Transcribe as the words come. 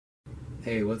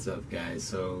Hey, what's up guys?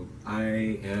 So I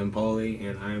am Poli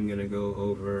and I'm going to go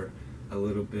over a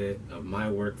little bit of my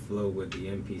workflow with the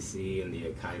MPC and the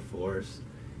Akai Force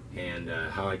and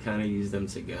how I kind of use them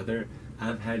together.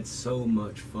 I've had so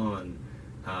much fun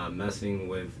messing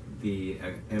with the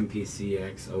MPC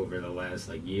X over the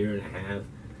last year and a half.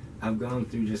 I've gone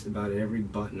through just about every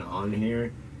button on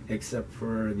here except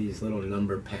for these little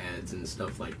number pads and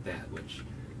stuff like that, which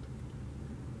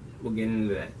we'll get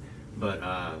into that.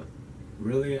 But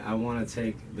really, I want to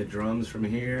take the drums from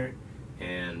here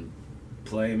and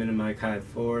play them into my Akai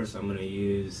Force. I'm going to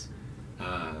use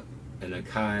an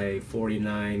Akai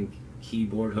 49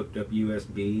 keyboard hooked up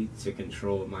USB to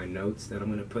control my notes that I'm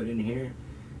going to put in here.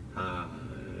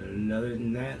 And other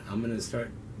than that, I'm going to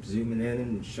start zooming in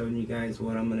and showing you guys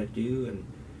what I'm going to do, and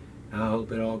I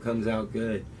hope it all comes out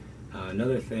good.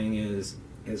 Another thing is,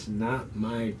 it's not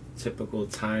my typical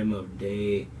time of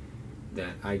day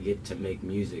that I get to make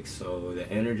music, so the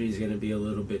energy is going to be a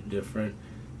little bit different.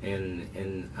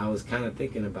 And I was kind of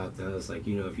thinking about that. I was like,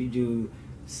 you know, if you do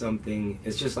something,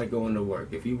 it's just like going to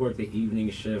work. If you work the evening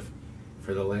shift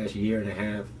for the last year and a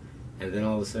half, and then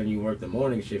all of a sudden you work the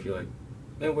morning shift, you're like,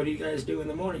 man, what do you guys do in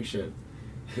the morning shift?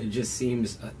 It just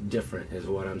seems different is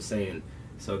what I'm saying.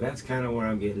 So that's kind of where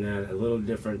I'm getting at, a little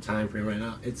different time frame right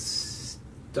now. It's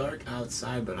dark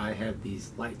outside, but I have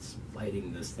these lights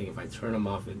lighting this thing. If I turn them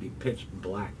off, it'd be pitch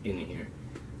black in here.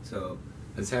 So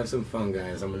let's have some fun,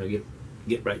 guys. I'm gonna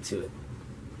get right to it.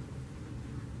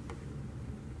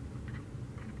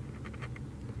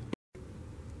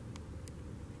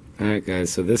 Alright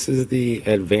guys, so this is the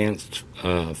Advanced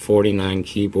 49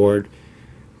 keyboard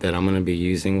that I'm going to be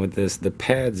using with this. The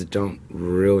pads don't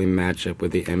really match up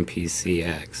with the MPC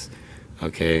X,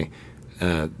 okay?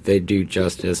 They do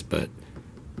justice, but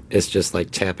it's just like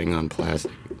tapping on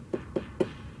plastic.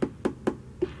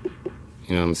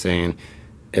 You know what I'm saying?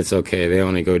 It's okay, they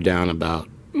only go down about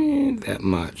that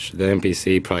much. The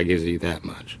MPC probably gives you that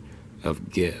much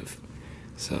of give.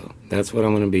 So that's what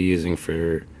I'm going to be using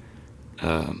for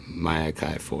my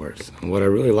Akai Force. And what I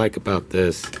really like about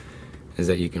this is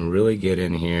that you can really get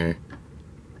in here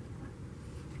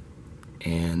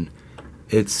and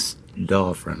it's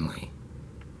DAW friendly.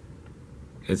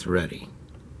 It's ready.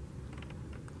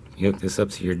 You hook this up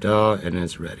to your DAW and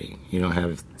it's ready. You don't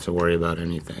have to worry about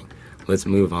anything. Let's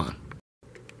move on.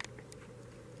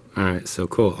 Alright, so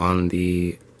cool. On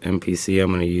the MPC,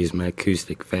 I'm going to use my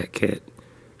acoustic fat kit.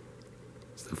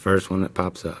 It's the first one that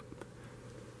pops up.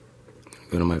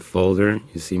 Go to my folder.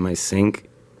 You see my sync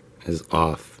is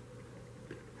off.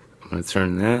 I'm going to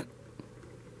turn that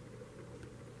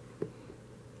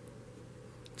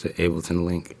to Ableton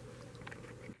link.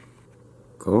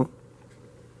 Cool.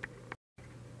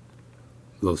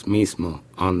 Los mismo.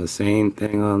 On the same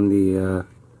thing on the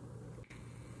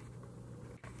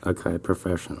Akai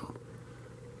Professional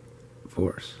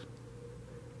Force.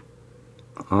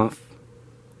 Off.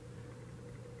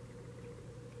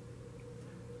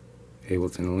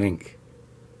 Ableton link.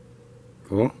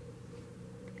 Cool.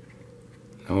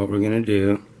 Now what we're going to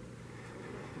do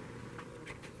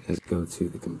is go to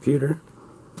the computer.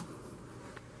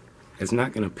 It's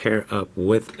not going to pair up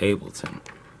with Ableton.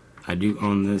 I do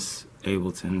own this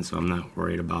Ableton, so I'm not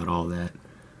worried about all that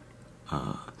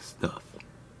stuff.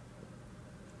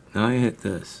 Now I hit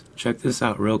this. Check this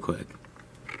out real quick.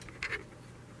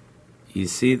 You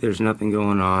see there's nothing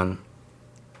going on.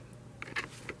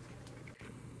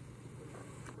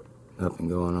 Nothing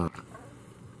going on.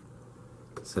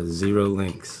 It says 0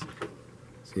 links.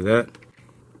 See that?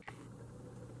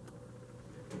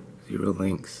 0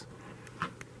 links.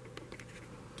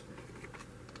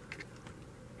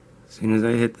 As soon as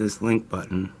I hit this link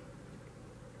button,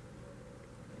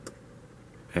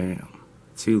 bam,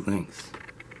 2 links.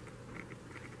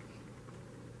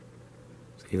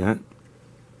 See that?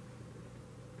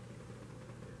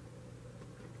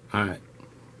 Alright.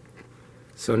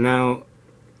 So now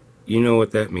you know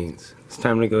what that means. It's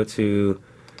time to go to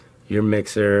your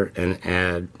mixer and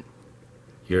add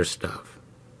your stuff.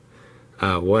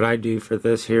 What I do for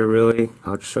this here, really,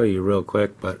 I'll show you real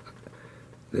quick, but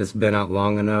it's been out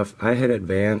long enough. I hit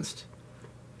Advanced,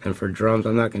 and for drums,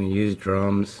 I'm not going to use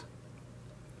drums.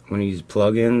 I'm going to use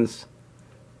plugins,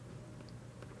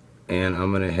 and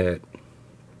I'm going to hit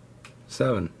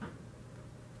 7.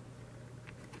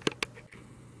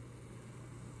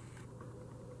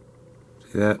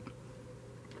 See that?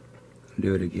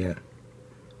 Do it again.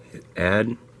 Hit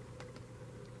Add,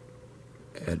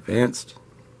 Advanced,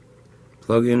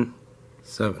 Plugin,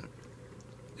 7.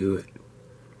 Do it.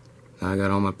 Now I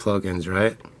got all my plugins,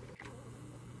 right?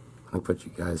 I'll put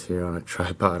you guys here on a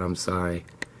tripod, I'm sorry.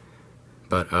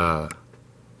 But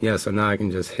yeah, so now I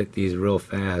can just hit these real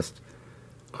fast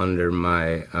under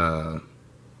my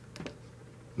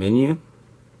menu,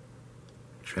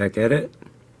 track edit.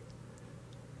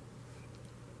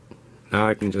 Now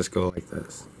I can just go like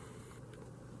this.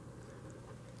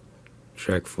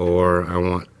 Track 4, I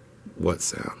want what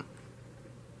sound?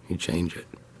 You change it.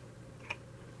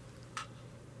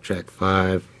 Track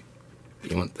 5,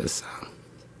 you want this sound.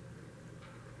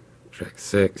 Track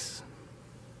 6,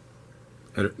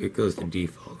 it goes to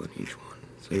default on each one.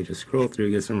 So you just scroll through,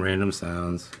 get some random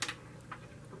sounds.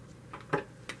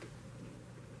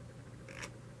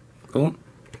 Cool.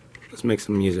 Let's make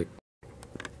some music.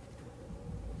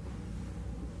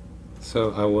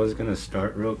 So I was gonna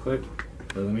start real quick,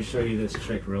 but let me show you this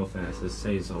trick real fast. This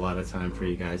saves a lot of time for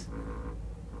you guys.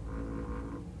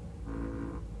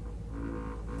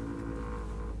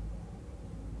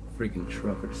 Freaking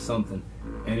truck or something.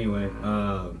 Anyway,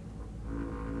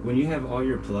 when you have all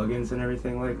your plugins and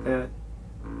everything like that,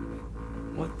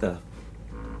 what the?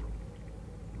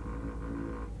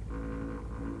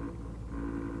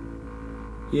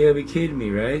 Yeah, be kidding me,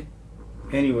 right?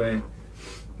 Anyway,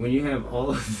 when you have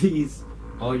all of these,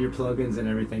 all your plugins and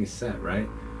everything set, right?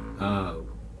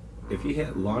 If you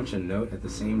hit launch a note at the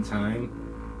same time,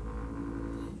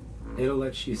 it'll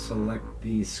let you select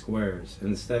these squares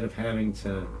instead of having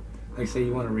to, like say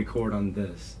you want to record on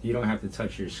this. You don't have to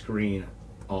touch your screen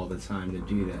all the time to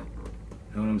do that.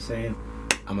 You know what I'm saying?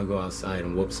 I'm gonna go outside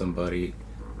and whoop somebody.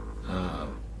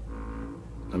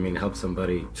 Help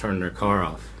somebody turn their car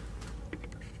off.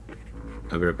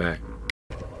 I'll be right back.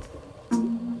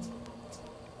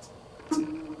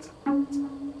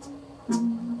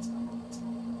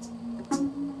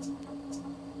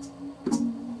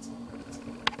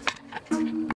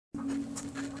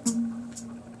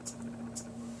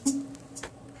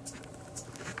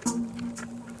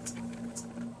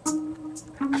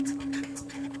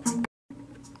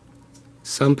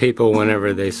 Some people,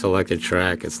 whenever they select a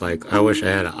track, it's like, I wish I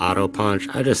had an auto punch.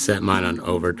 I just set mine on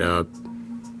overdub.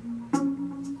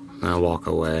 And I walk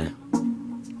away.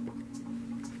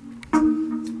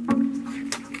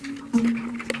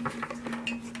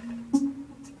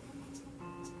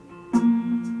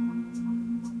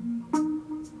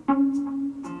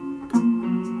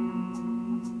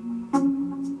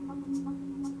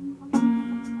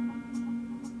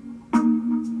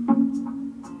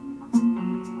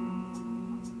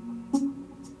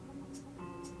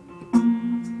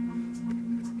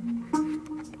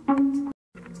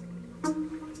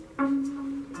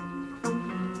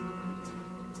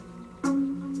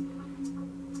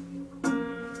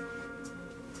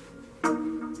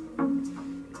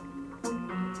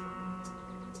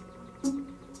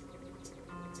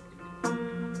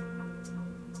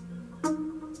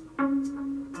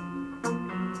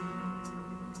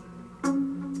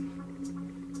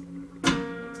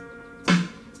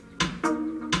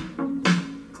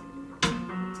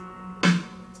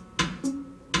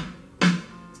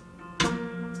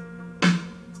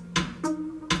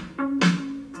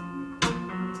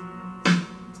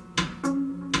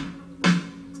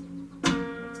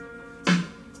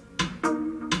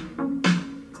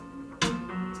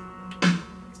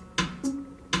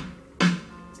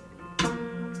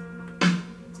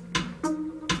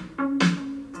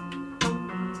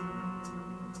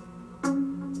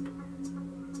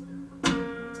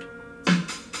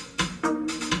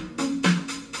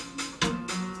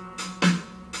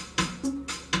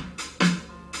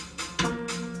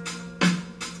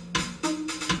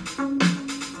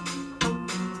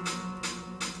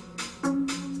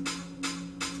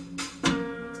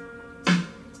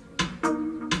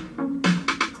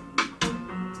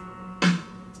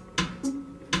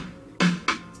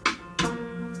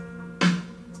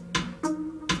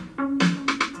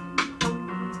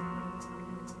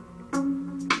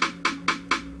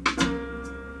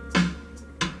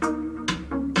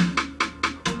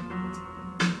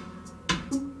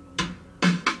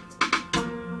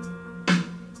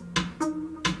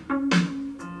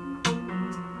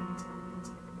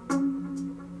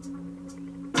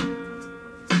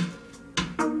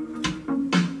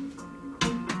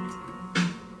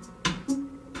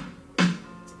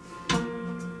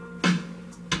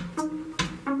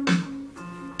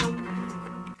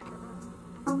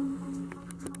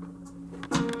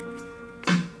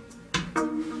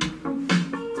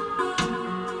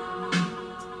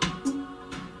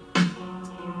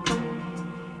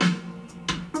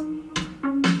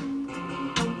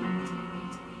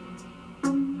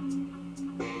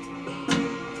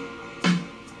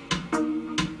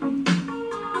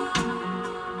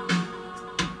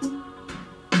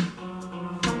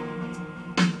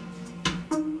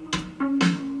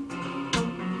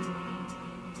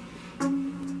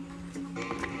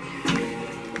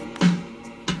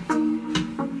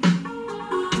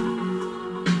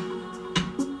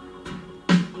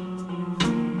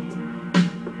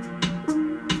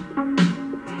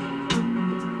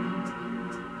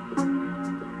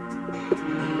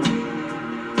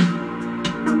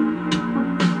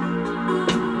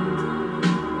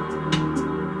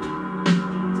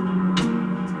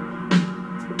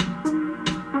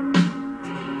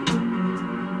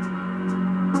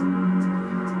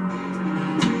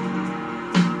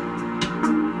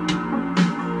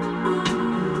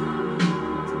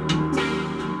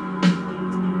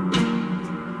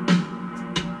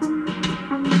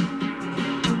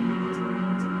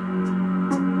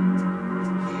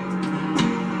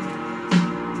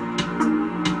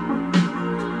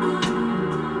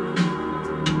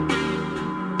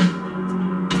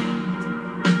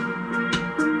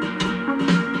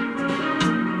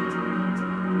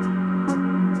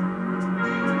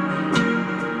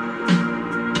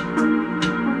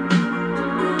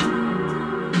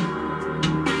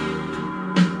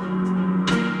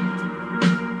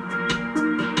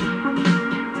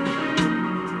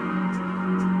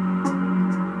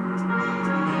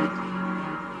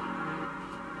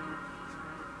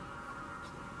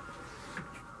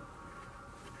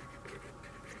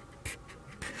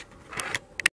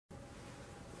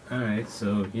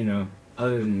 So, you know,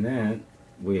 other than that,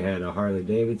 we had a Harley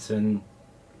Davidson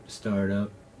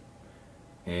startup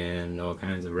and all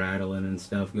kinds of rattling and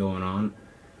stuff going on.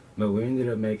 But we ended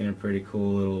up making a pretty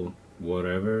cool little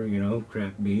whatever, you know,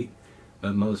 crap beat.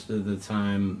 But most of the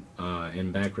time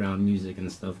in background music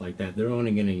and stuff like that, they're only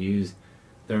going to use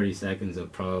 30 seconds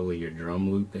of probably your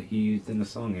drum loop that you used in the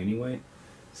song anyway.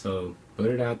 So put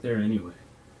it out there anyway.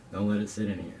 Don't let it sit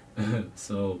in here.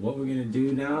 So what we're going to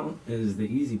do now is the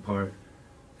easy part.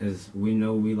 Is we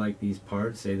know we like these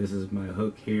parts. Say this is my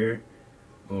hook here,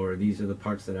 or these are the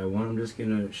parts that I want. I'm just going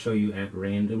to show you at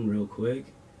random real quick.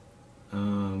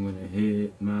 I'm going to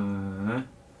hit my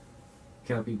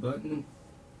copy button.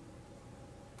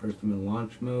 First I'm in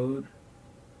launch mode.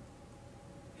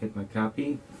 Hit my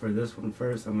copy. For this one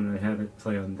first, I'm going to have it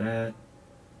play on that,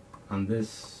 on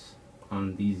this,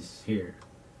 on these here.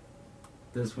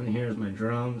 This one here is my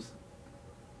drums.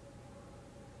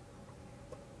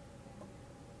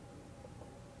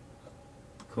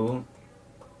 Cool.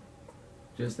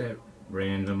 Just at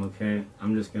random, okay?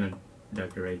 I'm just going to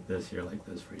decorate this here like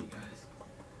this for you guys.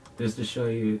 Just to show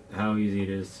you how easy it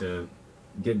is to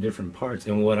get different parts.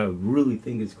 And what I really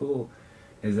think is cool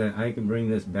is that I can bring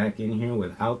this back in here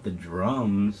without the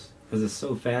drums, because it's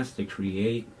so fast to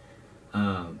create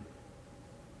on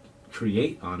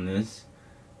this.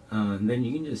 And then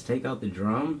you can just take out the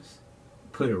drums,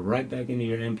 put it right back into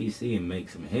your MPC and make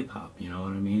some hip hop, you know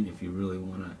what I mean? If you really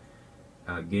want to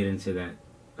get into that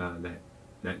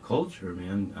culture,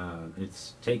 man.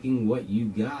 It's taking what you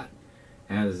got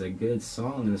as a good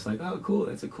song and it's like, oh cool,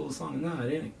 that's a cool song. No,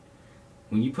 it ain't.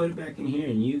 When you put it back in here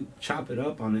and you chop it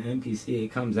up on the MPC,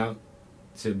 it comes out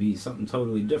to be something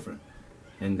totally different.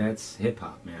 And that's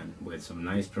hip-hop, man, with some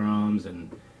nice drums and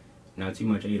not too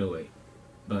much 808.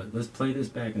 But let's play this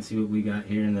back and see what we got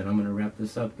here, and then I'm going to wrap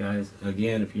this up, guys.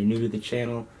 Again, if you're new to the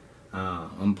channel,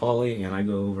 I'm Poli, and I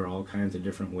go over all kinds of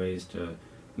different ways to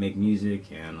make music,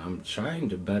 and I'm trying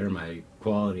to better my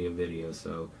quality of video.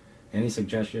 So any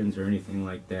suggestions or anything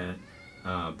like that,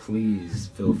 please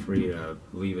feel free to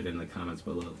leave it in the comments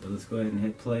below. But let's go ahead and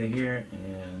hit play here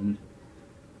and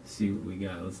see what we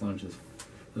got. Let's launch this.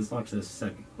 Let's launch this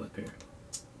second clip here.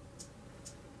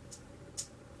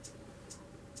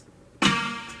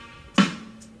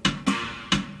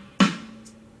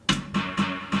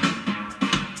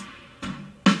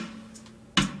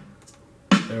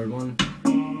 Third one.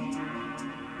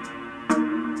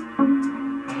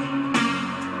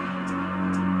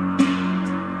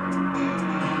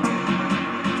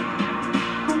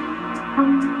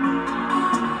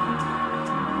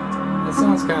 That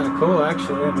sounds kind of cool,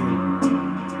 actually. I mean,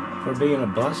 for being a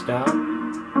bus stop. I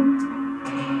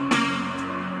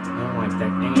don't like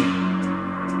that name.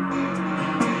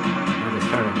 I'll just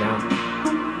turn it down.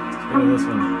 Let's go to this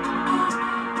one.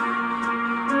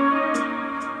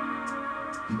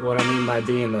 What I mean by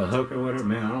being the hook or whatever,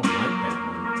 man, I don't like that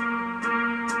one.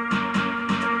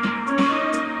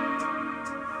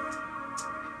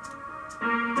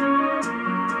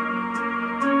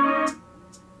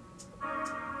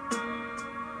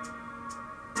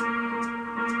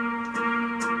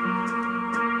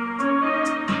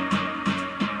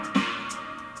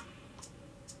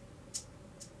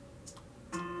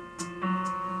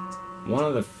 One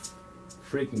of the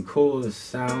freaking coolest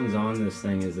sounds on this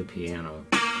thing is the piano.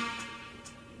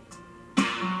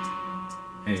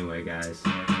 Anyway, guys.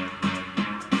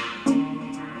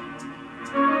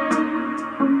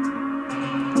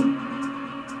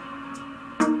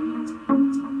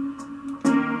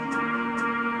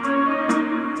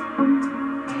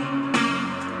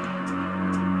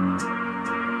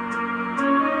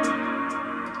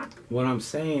 What I'm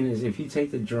saying is if you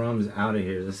take the drums out of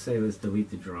here, let's say let's delete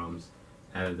the drums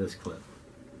out of this clip.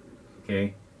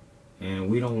 Okay? And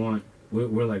we don't want,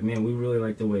 we're like, man, we really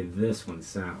like the way this one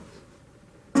sounds.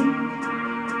 For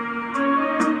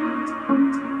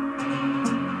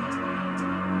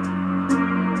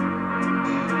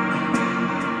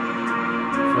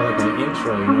like an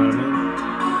intro, you know what I mean?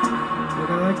 Look,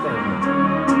 I like that one.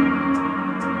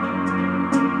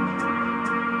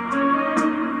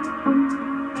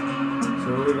 So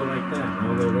we'll leave it like that.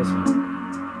 I'll go to this one.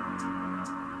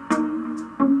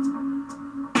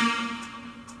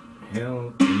 Hell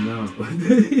no.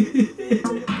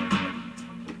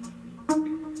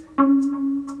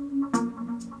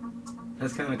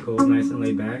 That's kind of cool, nice and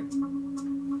laid back.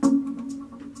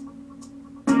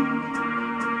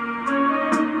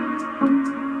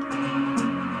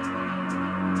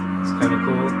 It's kind of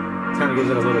cool. Kind of gives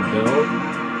it a little build.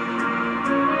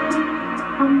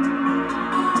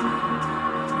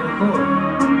 It's kind of cool.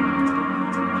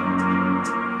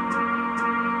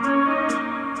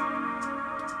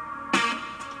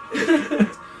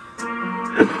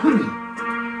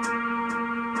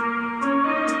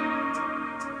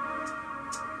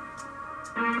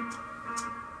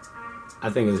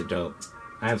 think it was dope.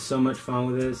 I have so much fun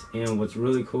with this, and what's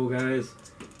really cool, guys,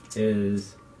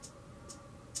 is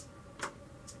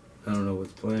I don't know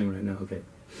what's playing right now. Okay,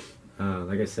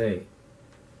 like I say,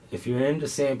 if you're into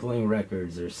sampling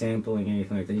records or sampling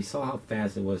anything like that, you saw how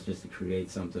fast it was just to create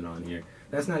something on here.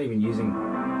 That's not even using.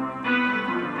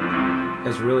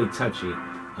 It's really touchy,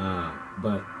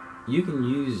 but you can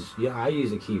use. Yeah, I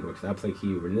use a keyboard because I play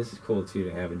keyboard, and this is cool too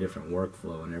to have a different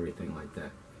workflow and everything like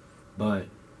that. But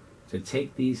to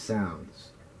take these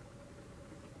sounds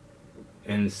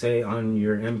and say on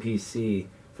your MPC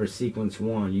for sequence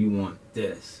 1 you want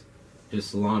this,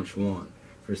 just launch 1.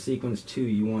 For sequence 2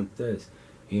 you want this.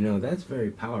 You know, that's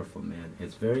very powerful, man.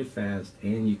 It's very fast,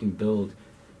 and you can build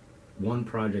one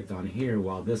project on here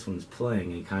while this one's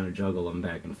playing and kind of juggle them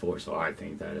back and forth. So I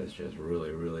think that is just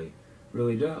really, really,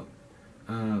 really dope.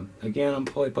 Again, I'm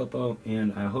Popo,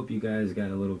 and I hope you guys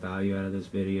got a little value out of this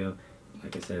video.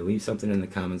 Like I said, leave something in the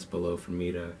comments below for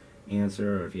me to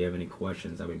answer, or if you have any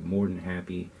questions, I'll be more than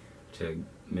happy to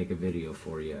make a video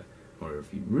for you. Or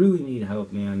if you really need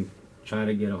help, man, try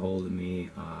to get a hold of me,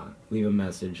 leave a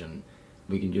message, and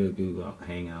we can do a Google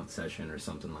Hangout session or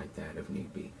something like that if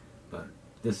need be. But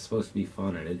this is supposed to be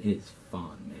fun, and it is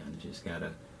fun, man. Just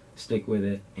gotta stick with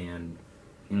it, and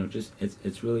you know, just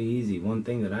it's really easy. One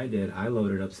thing that I did, I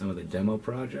loaded up some of the demo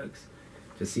projects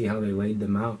to see how they laid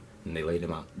them out, and they laid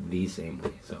them out the same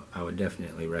way. So I would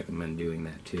definitely recommend doing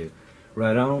that too.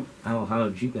 Right on. I'll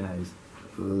holler at you guys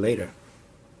later.